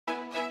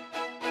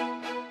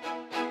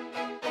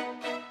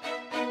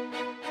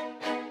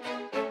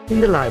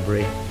in the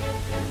library.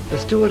 The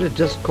steward had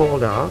just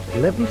called out,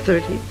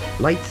 11:30,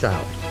 lights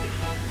out.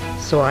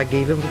 So I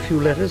gave him a few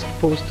letters to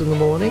post in the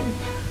morning,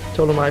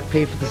 told him I'd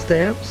pay for the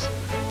stamps,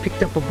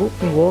 picked up a book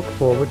and walked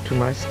forward to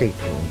my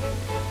stateroom,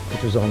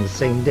 which was on the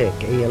same deck,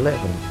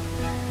 A11.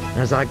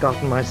 As I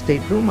got in my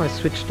stateroom, I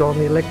switched on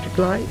the electric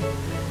light,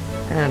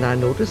 and I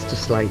noticed a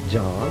slight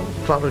jar,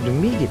 followed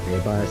immediately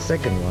by a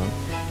second one,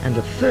 and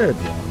a third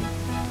one,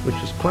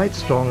 which was quite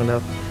strong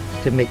enough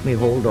to make me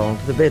hold on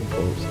to the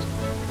bedpost.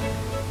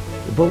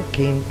 The boat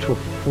came to a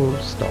full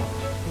stop.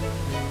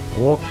 I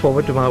walked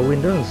forward to my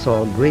window and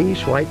saw a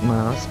grayish-white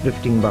mass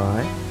drifting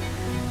by.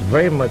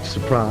 Very much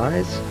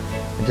surprised,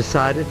 I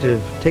decided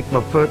to take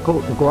my fur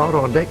coat and go out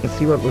on deck and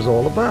see what it was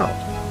all about.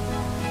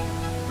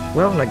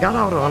 Well, when I got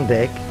out on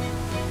deck,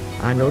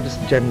 I noticed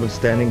a gentleman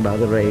standing by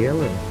the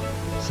rail and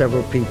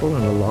several people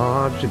in a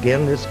large,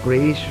 again, this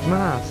grayish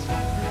mass.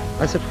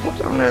 I said, "What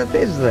on earth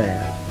is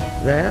that?"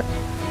 "That?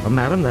 Oh,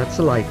 madam, that's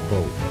a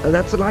lifeboat.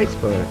 That's an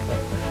iceberg."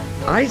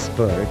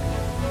 "Iceberg?"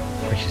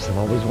 Gracious, I've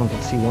always wanted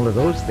to see one of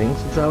those things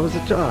since I was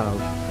a child.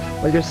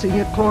 Well, you're seeing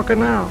it Corker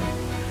now.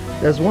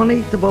 There's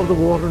 1/8 above the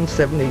water and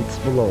 7/8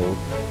 below,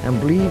 and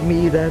believe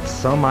me, that's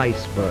some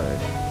iceberg.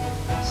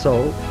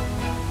 So,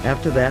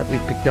 after that, we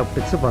picked up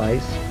bits of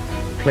ice,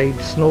 played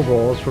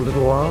snowballs for a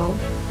little while,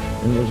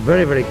 and it was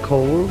very, very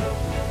cold.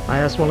 I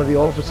asked one of the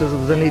officers if there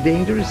was any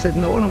danger. He said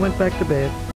no, and I went back to bed.